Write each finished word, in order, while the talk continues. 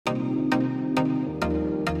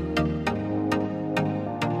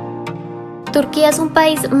Turquía es un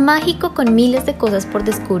país mágico con miles de cosas por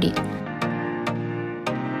descubrir.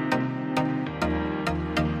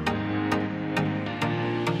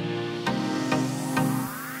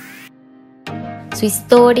 Su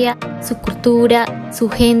historia, su cultura, su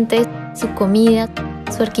gente, su comida,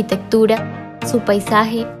 su arquitectura, su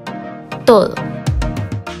paisaje, todo.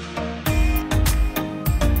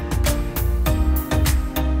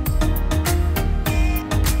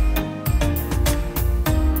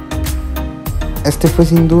 Este fue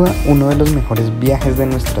sin duda uno de los mejores viajes de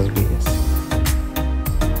nuestras vidas.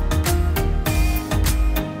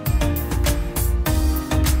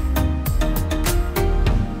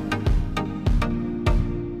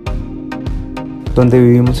 Donde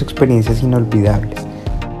vivimos experiencias inolvidables.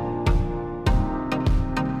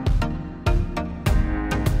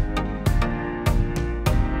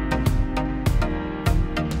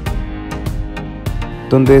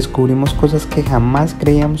 Donde descubrimos cosas que jamás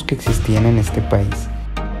creíamos que existían en este país.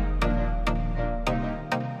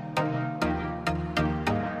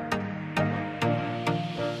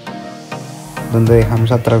 Donde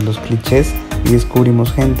dejamos atrás los clichés y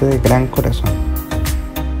descubrimos gente de gran corazón.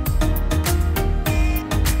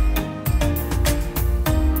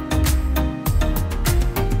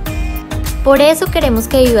 Por eso queremos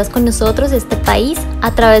que vivas con nosotros este país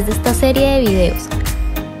a través de esta serie de videos.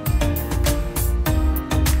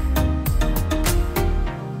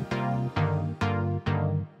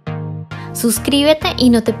 Suscríbete y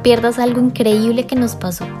no te pierdas algo increíble que nos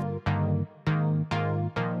pasó.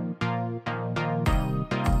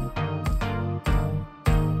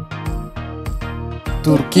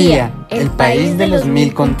 Turquía, el país de los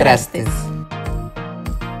 1000 contrastes.